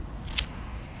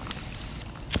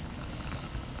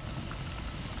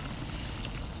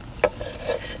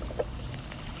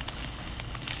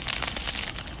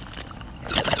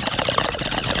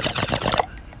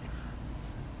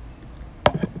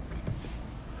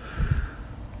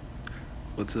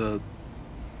What's up?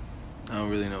 I don't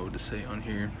really know what to say on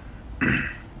here.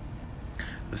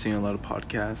 I've seen a lot of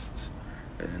podcasts,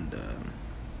 and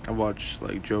I watch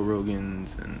like Joe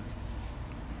Rogan's and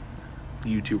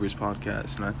YouTubers'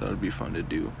 podcasts, and I thought it'd be fun to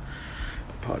do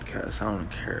a podcast. I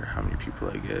don't care how many people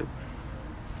I get.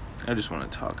 I just want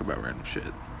to talk about random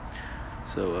shit.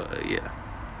 So yeah,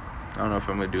 I don't know if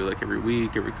I'm gonna do it like every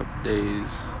week, every couple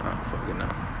days. I don't fucking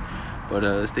know.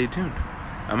 But stay tuned.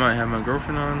 I might have my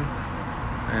girlfriend on,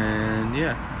 and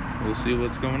yeah, we'll see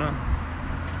what's going on.